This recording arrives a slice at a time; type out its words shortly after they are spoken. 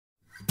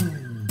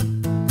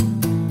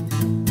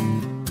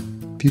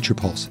Future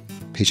Pulse,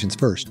 Patients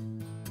First,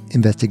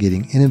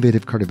 investigating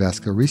innovative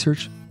cardiovascular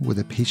research with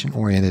a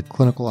patient-oriented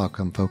clinical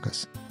outcome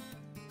focus.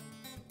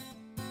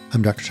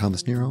 I'm Dr.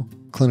 Thomas Nero,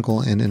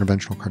 clinical and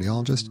interventional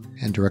cardiologist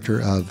and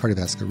director of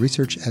cardiovascular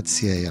research at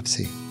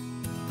CAFC.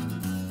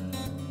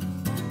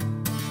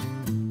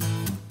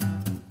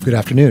 Good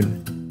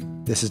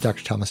afternoon. This is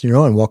Dr. Thomas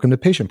Nero, and welcome to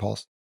Patient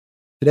Pulse.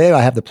 Today,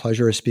 I have the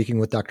pleasure of speaking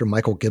with Dr.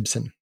 Michael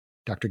Gibson.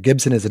 Dr.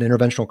 Gibson is an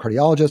interventional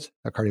cardiologist,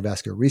 a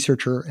cardiovascular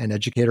researcher, and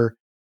educator.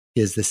 He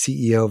is the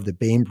CEO of the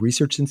Baim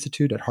Research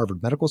Institute at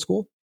Harvard Medical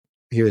School.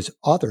 He has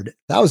authored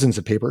thousands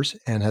of papers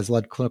and has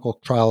led clinical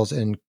trials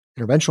in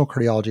interventional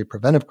cardiology,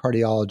 preventive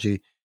cardiology,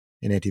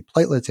 in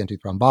antiplatelets,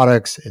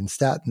 antithrombotics, in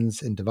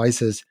statins, in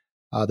devices.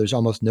 There's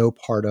almost no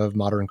part of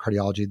modern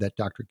cardiology that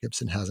Dr.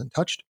 Gibson hasn't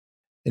touched.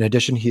 In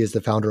addition, he is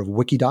the founder of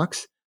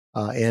Wikidocs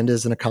and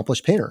is an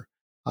accomplished painter.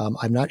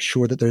 I'm not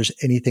sure that there's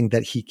anything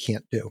that he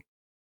can't do.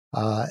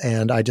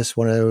 And I just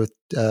want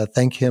to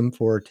thank him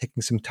for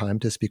taking some time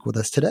to speak with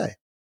us today.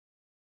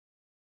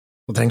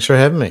 Well, thanks for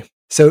having me.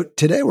 So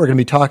today we're going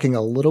to be talking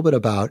a little bit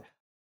about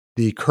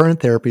the current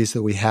therapies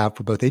that we have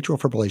for both atrial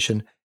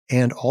fibrillation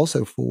and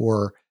also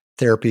for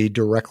therapy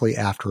directly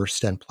after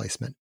stent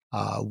placement.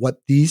 What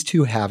these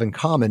two have in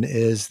common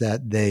is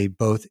that they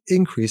both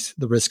increase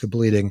the risk of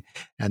bleeding,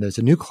 and there's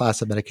a new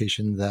class of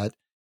medication that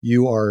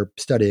you are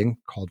studying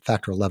called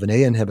factor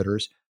XIa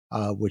inhibitors,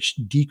 which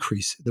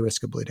decrease the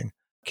risk of bleeding.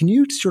 Can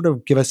you sort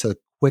of give us a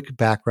quick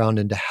background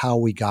into how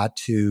we got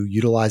to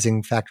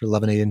utilizing factor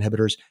XIa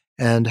inhibitors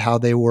and how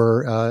they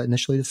were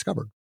initially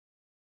discovered?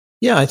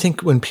 Yeah, I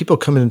think when people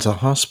come into the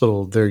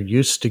hospital, they're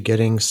used to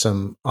getting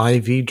some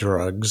IV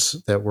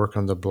drugs that work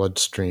on the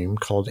bloodstream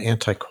called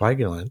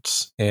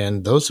anticoagulants,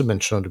 and those have been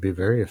shown to be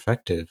very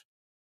effective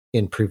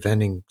in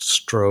preventing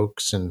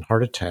strokes and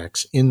heart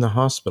attacks in the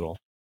hospital.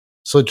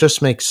 So it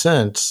just makes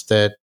sense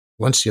that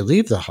once you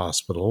leave the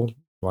hospital,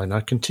 why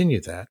not continue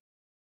that?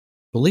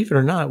 Believe it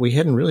or not, we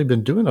hadn't really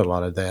been doing a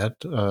lot of that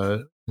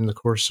in the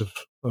course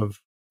of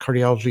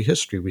cardiology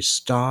history. We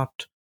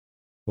stopped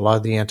a lot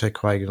of the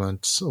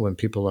anticoagulants when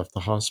people left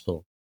the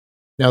hospital.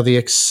 Now, the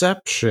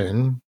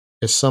exception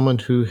is someone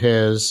who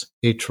has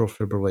atrial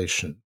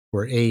fibrillation,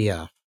 or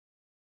AF.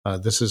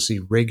 This is the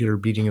irregular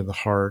beating of the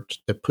heart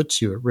that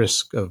puts you at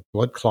risk of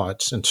blood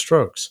clots and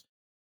strokes.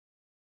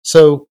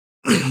 So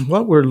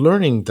what we're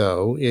learning,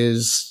 though,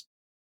 is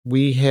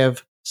we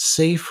have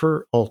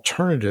safer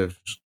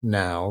alternatives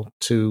now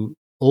to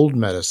old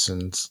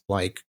medicines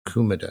like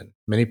Coumadin.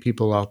 Many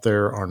people out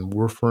there on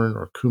warfarin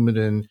or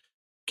Coumadin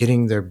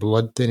getting their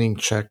blood thinning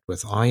checked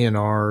with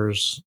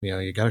INRs.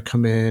 You got to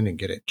come in and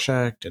get it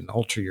checked and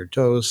alter your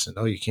dose, and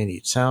you can't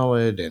eat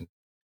salad, and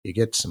you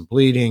get some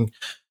bleeding.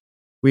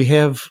 We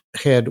have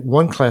had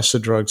one class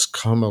of drugs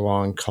come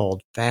along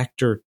called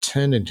factor X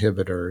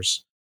inhibitors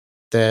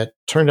that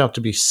turned out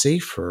to be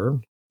safer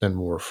than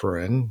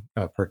warfarin,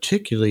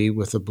 particularly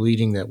with the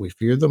bleeding that we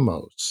fear the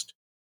most,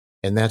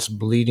 and that's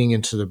bleeding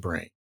into the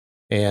brain.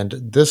 And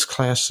this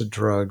class of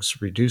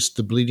drugs reduced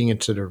the bleeding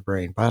into the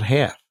brain about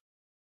half.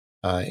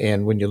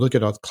 And when you look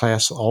at a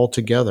class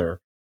altogether,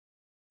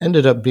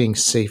 ended up being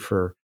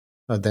safer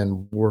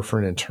than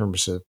warfarin in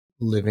terms of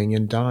living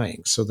and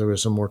dying. So there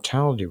was a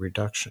mortality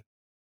reduction.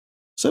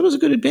 So it was a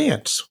good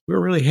advance. We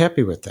were really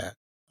happy with that.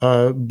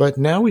 But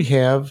now we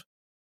have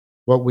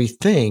what we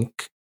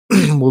think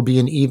will be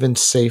an even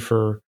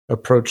safer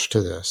approach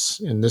to this.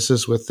 And this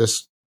is with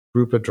this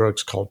group of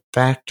drugs called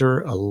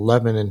factor XI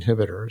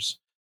inhibitors.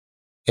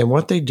 And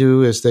what they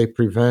do is they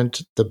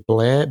prevent the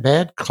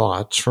bad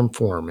clots from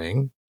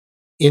forming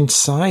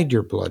inside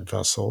your blood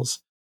vessels,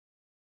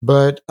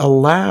 but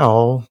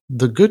allow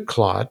the good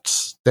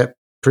clots that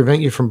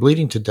prevent you from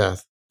bleeding to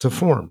death to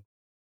form.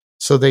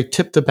 So they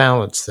tip the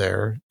balance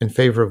there in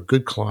favor of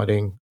good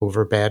clotting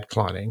over bad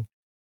clotting.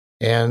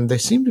 And they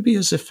seem to be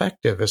as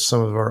effective as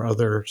some of our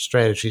other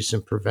strategies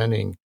in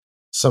preventing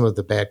some of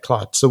the bad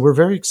clots. So we're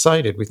very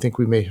excited. We think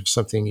we may have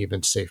something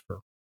even safer.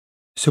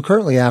 So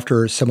currently,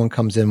 after someone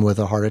comes in with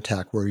a heart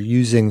attack, we're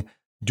using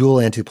dual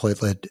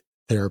antiplatelet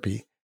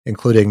therapy,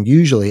 including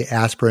usually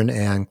aspirin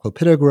and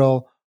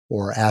clopidogrel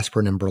or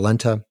aspirin and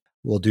Brilinta.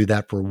 We'll do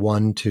that for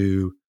 1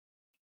 to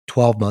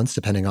 12 months,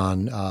 depending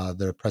on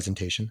the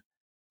presentation.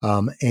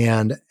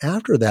 And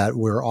after that,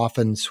 we're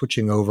often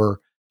switching over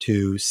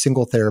to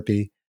single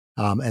therapy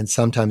and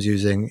sometimes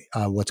using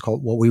what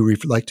we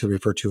like to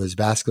refer to as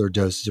vascular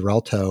dose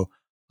Xarelto,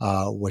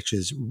 which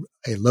is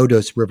a low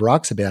dose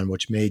rivaroxaban,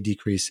 which may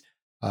decrease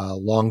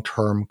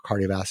long-term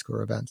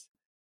cardiovascular events.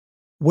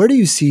 Where do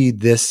you see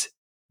this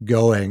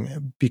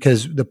going?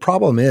 Because the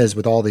problem is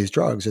with all these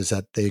drugs is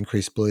that they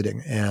increase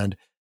bleeding. And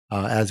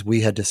as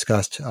we had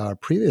discussed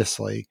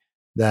previously,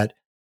 that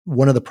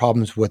one of the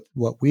problems with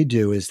what we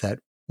do is that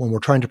when we're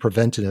trying to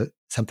prevent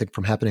something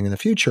from happening in the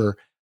future,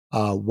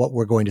 what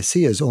we're going to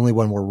see is only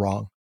when we're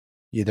wrong,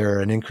 either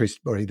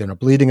a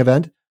bleeding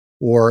event,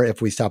 or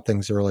if we stop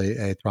things early,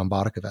 a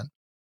thrombotic event.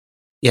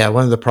 Yeah,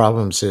 one of the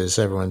problems is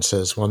everyone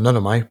says, well, none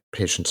of my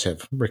patients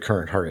have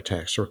recurrent heart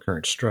attacks or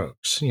recurrent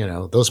strokes.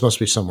 Those must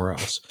be somewhere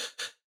else.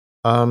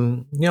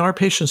 Our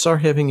patients are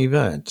having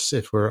events,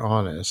 if we're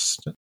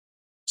honest.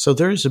 So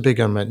there is a big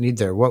unmet need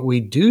there. What we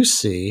do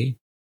see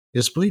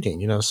is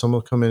bleeding. Someone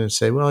will come in and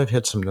say, well, I've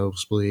had some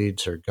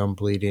nosebleeds or gum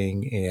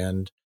bleeding.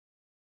 And,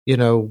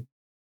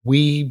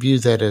 we view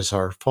that as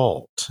our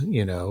fault,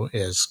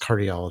 as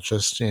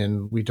cardiologists,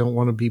 and we don't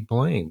want to be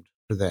blamed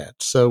for that.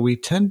 So we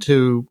tend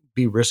to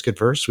be risk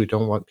adverse. We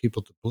don't want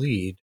people to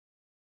bleed,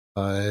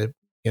 and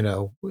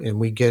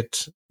we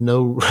get we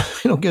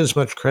don't get as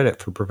much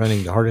credit for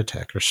preventing the heart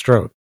attack or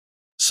stroke.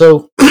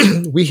 So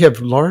we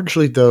have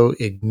largely, though,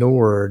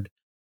 ignored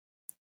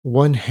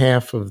one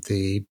half of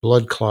the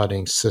blood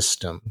clotting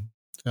system.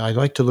 I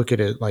like to look at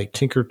it like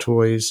Tinker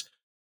Toys.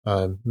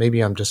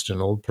 Maybe I'm just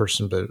an old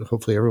person, but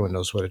hopefully everyone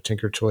knows what a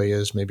Tinker Toy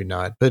is. Maybe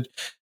not. But,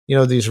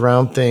 these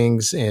round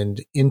things,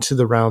 and into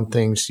the round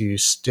things you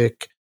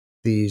stick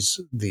these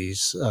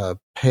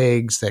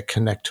pegs that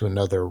connect to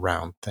another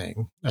round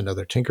thing,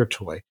 another Tinker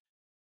Toy.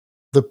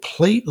 The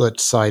platelet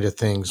side of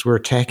things, we're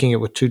attacking it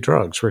with two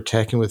drugs. We're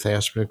attacking with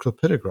aspirin and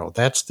clopidogrel.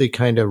 That's the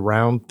kind of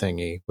round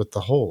thingy with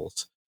the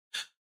holes.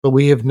 But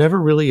we have never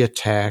really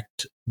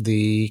attacked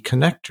the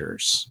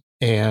connectors.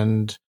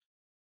 And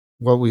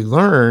what we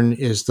learn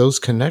is those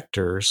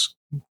connectors,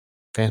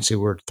 fancy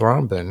word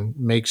thrombin,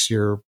 makes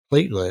your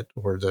platelet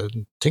or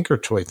the Tinker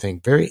Toy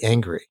thing very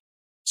angry.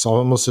 It's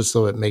almost as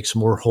though it makes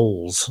more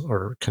holes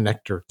or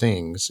connector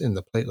things in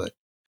the platelet.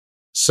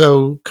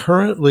 So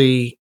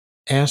currently,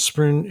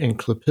 aspirin and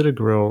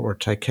clopidogrel or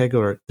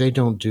ticagrelor, they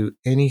don't do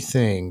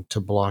anything to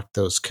block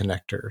those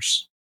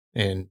connectors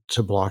and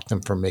to block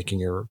them from making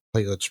your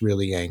platelets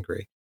really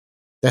angry.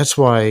 That's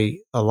why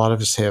a lot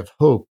of us have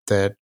hope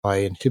that by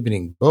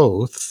inhibiting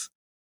both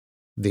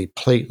the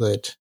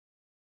platelet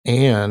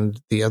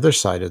and the other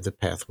side of the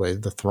pathway,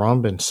 the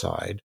thrombin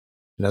side,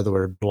 in other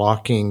words,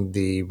 blocking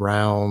the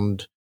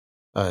round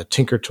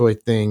Tinker Toy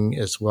thing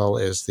as well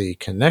as the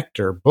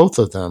connector, both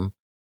of them,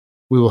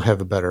 we will have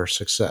a better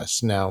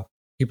success. Now,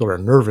 people are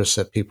nervous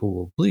that people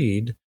will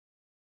bleed,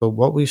 but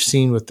what we've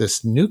seen with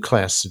this new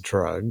class of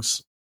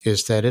drugs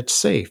is that it's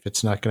safe.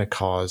 It's not going to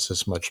cause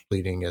as much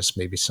bleeding as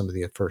maybe some of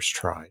the first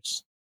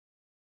tries.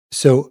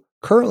 So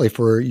currently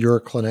for your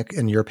clinic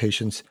and your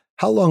patients,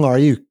 how long are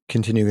you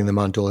continuing them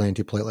on dual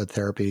antiplatelet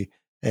therapy?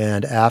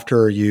 And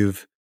after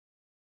you've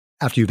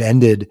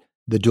ended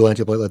the dual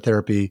antiplatelet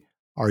therapy,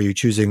 are you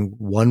choosing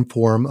one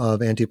form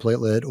of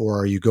antiplatelet, or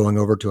are you going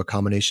over to a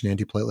combination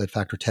antiplatelet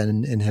factor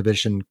 10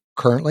 inhibition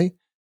currently?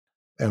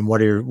 And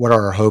what are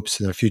our hopes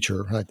in the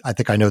future? I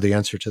think I know the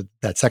answer to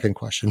that second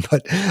question,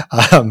 but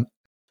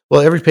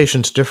well, every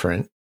patient's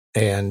different.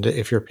 And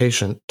if you're a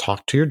patient,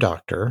 talk to your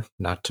doctor,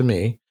 not to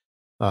me.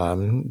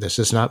 This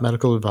is not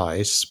medical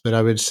advice, but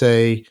I would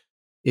say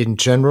in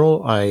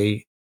general,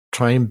 I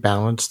try and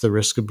balance the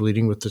risk of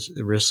bleeding with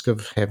the risk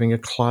of having a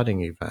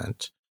clotting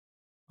event.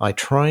 I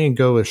try and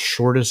go as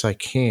short as I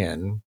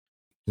can,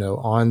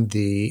 on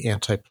the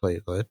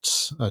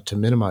antiplatelets to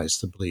minimize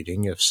the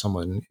bleeding if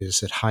someone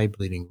is at high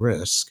bleeding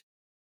risk.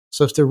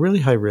 So if they're really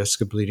high risk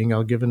of bleeding,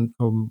 I'll give them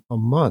a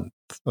month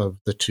of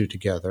the two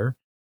together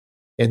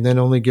and then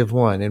only give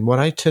one. And what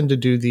I tend to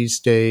do these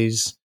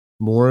days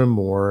more and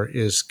more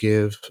is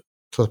give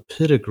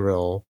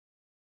clopidogrel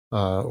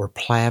or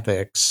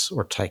Plavix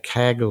or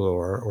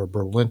ticagrelor or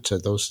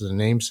Brilinta. Those are the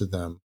names of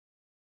them.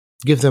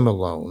 Give them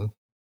alone.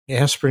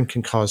 Aspirin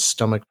can cause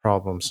stomach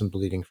problems and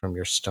bleeding from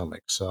your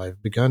stomach. So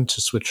I've begun to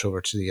switch over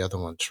to the other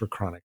ones for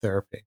chronic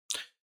therapy.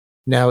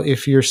 Now,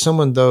 if you're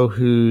someone, though,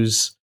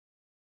 who's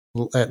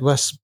at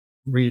less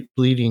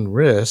bleeding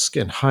risk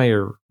and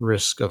higher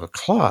risk of a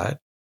clot,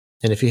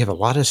 and if you have a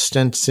lot of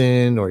stents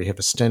in, or you have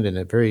a stent in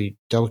a very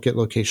delicate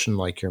location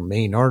like your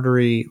main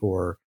artery,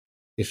 or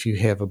if you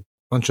have a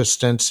bunch of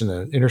stents in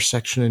an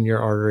intersection in your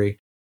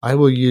artery, I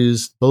will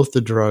use both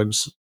the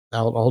drugs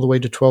out all the way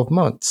to 12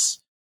 months.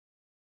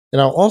 And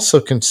I'll also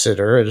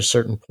consider at a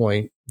certain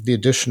point the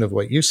addition of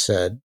what you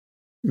said,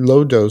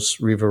 low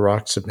dose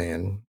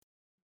rivaroxaban,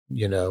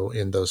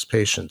 in those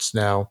patients.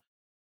 Now,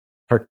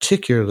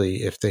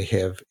 particularly if they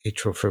have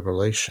atrial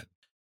fibrillation.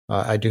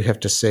 I do have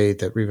to say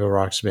that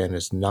rivaroxaban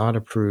is not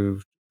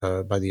approved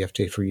by the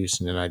FDA for use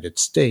in the United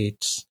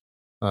States,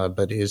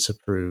 but is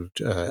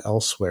approved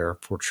elsewhere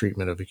for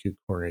treatment of acute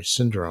coronary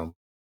syndrome.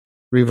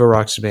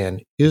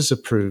 Rivaroxaban is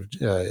approved,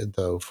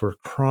 though, for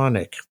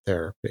chronic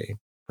therapy.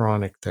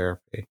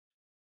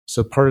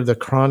 So part of the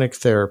chronic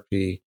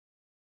therapy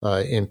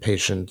in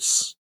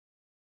patients,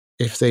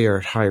 if they are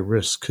at high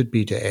risk, could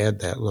be to add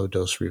that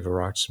low-dose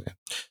rivaroxaban.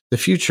 The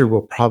future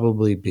will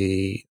probably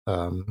be,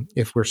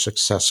 if we're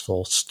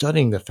successful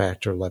studying the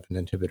factor XI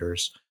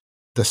inhibitors,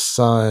 the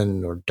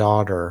son or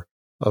daughter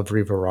of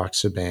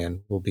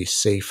rivaroxaban will be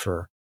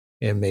safer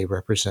and may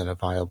represent a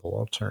viable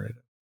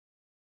alternative.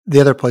 The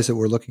other place that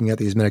we're looking at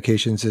these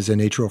medications is in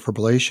atrial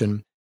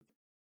fibrillation.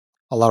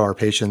 A lot of our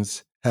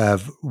patients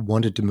have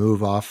wanted to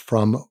move off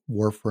from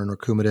warfarin or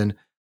Coumadin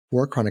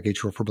for chronic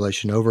atrial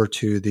fibrillation over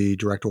to the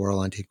direct oral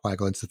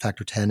anticoagulants, the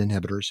factor 10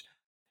 inhibitors.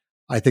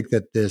 I think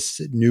that this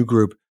new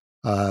group,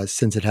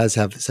 since it has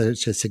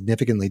such a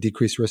significantly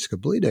decreased risk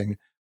of bleeding,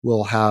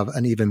 will have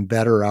an even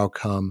better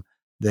outcome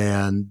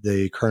than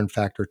the current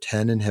factor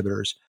 10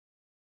 inhibitors.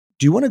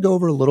 Do you want to go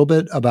over a little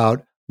bit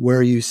about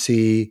where you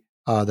see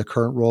the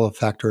current role of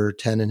factor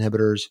 10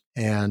 inhibitors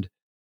and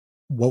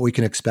what we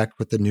can expect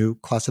with the new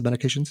class of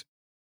medications?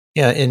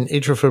 Yeah, in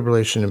atrial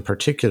fibrillation in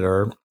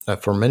particular,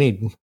 for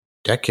many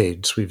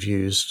decades, we've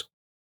used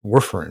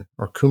warfarin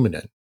or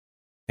Coumadin.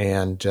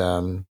 And,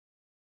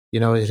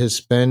 it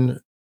has been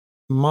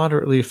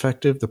moderately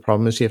effective. The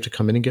problem is you have to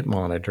come in and get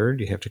monitored.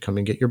 You have to come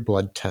and get your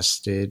blood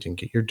tested and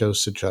get your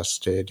dose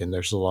adjusted. And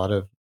there's a lot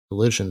of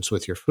collisions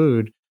with your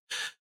food.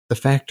 The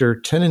factor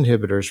 10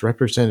 inhibitors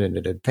represented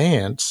an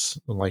advance,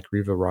 like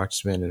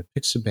rivaroxaban and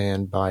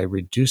apixaban, by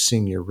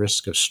reducing your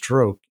risk of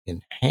stroke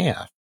in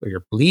half, or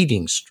your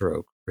bleeding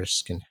stroke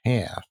risk in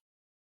half.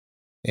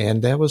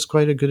 And that was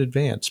quite a good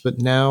advance. But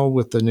now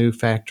with the new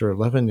factor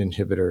 11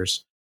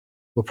 inhibitors,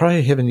 we'll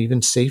probably have an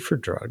even safer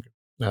drug.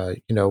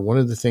 One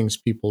of the things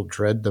people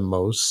dread the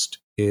most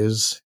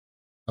is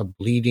a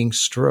bleeding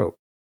stroke.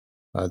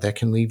 That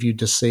can leave you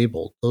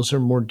disabled. Those are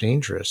more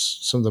dangerous,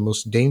 some of the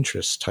most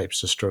dangerous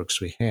types of strokes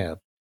we have.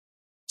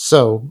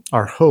 So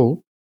our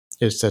hope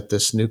is that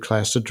this new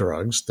class of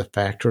drugs, the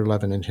factor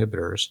 11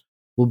 inhibitors,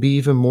 will be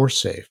even more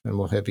safe and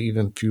we'll have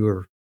even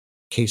fewer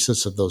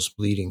cases of those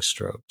bleeding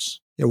strokes.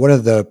 Yeah, one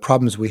of the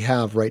problems we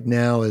have right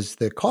now is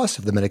the cost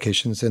of the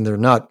medications, and they're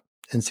not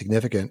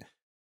insignificant.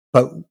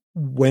 But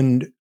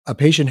when a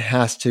patient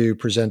has to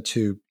present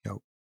to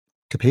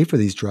pay for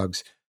these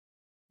drugs,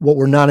 what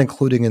we're not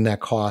including in that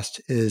cost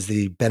is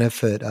the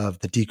benefit of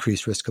the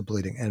decreased risk of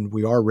bleeding. And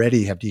we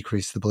already have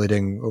decreased the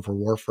bleeding over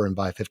warfarin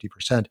by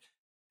 50%.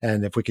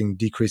 And if we can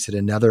decrease it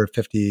another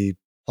 50+%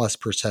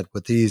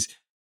 with these,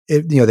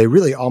 they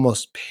really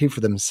almost pay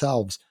for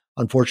themselves.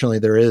 Unfortunately,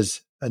 there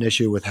is an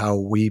issue with how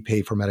we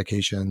pay for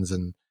medications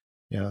and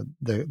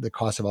the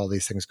cost of all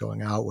these things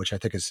going out, which I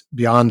think is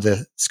beyond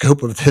the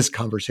scope of this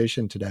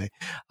conversation today.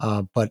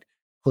 But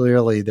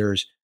clearly, there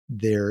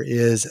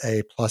is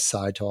a plus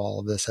side to all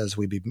of this as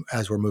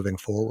we're moving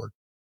forward.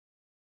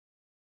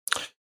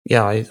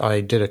 Yeah,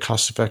 I did a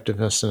cost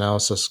effectiveness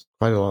analysis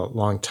quite a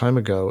long time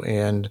ago,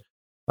 and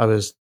I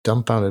was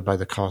dumbfounded by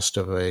the cost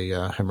of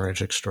a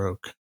hemorrhagic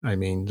stroke. I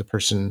mean, the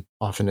person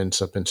often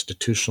ends up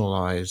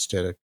institutionalized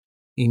at an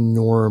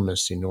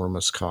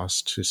enormous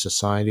cost to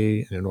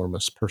society, an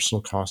enormous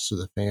personal cost to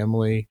the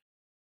family.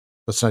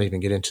 Let's not even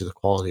get into the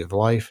quality of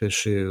life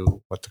issue,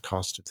 what the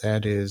cost of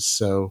that is.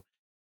 So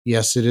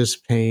yes, it is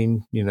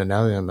pain.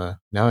 Now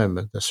I'm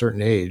at a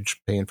certain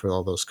age, paying for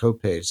all those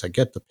copays. I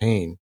get the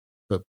pain,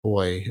 but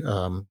boy,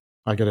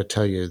 I got to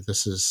tell you,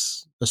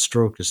 a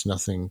stroke is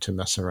nothing to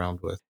mess around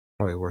with.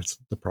 Probably worth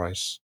the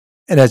price.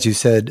 And as you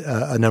said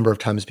a number of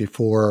times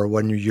before,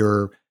 when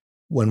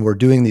we're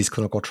doing these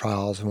clinical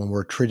trials and when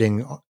we're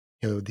treating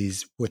with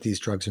these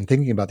drugs and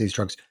thinking about these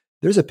drugs,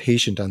 there's a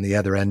patient on the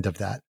other end of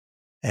that,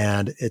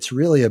 and it's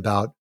really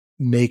about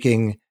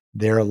making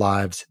their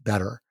lives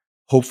better.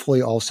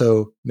 Hopefully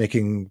also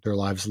making their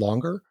lives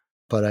longer.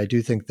 But I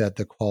do think that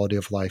the quality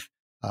of life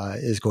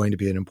is going to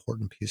be an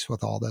important piece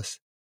with all this.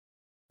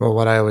 Well,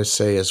 what I always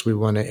say is we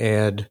want to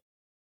add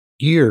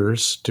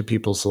years to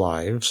people's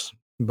lives,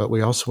 but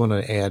we also want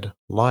to add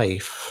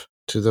life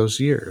to those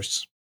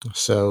years.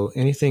 So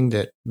anything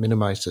that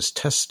minimizes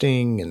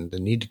testing and the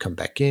need to come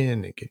back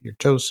in and get your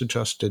dose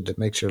adjusted, that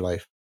makes your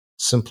life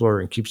simpler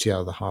and keeps you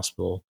out of the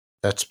hospital,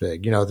 that's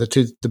big.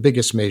 The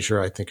biggest measure,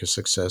 I think, of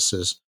success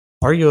is,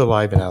 are you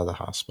alive and out of the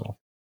hospital?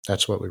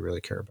 That's what we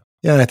really care about.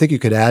 Yeah, and I think you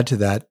could add to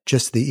that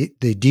just the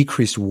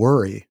decreased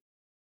worry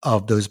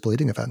of those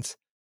bleeding events.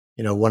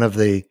 One of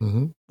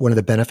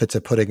the benefits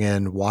of putting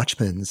in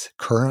Watchmans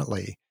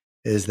currently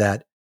is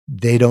that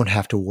they don't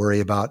have to worry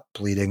about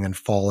bleeding and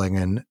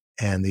falling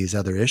and these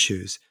other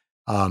issues.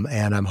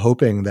 And I'm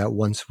hoping that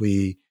once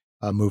we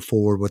move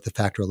forward with the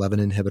factor 11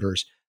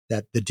 inhibitors,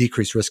 that the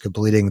decreased risk of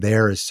bleeding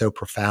there is so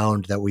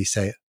profound that we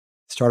say,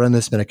 start on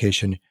this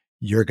medication,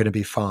 you're going to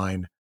be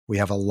fine. We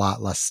have a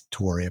lot less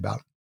to worry about.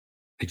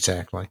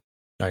 Exactly.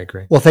 I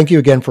agree. Well, thank you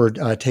again for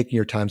taking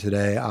your time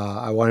today.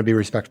 I want to be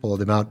respectful of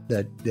the amount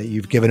that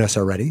you've given us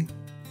already.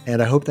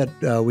 And I hope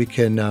that we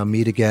can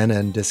meet again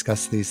and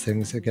discuss these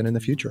things again in the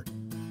future.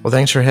 Well,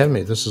 thanks for having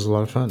me. This was a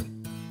lot of fun.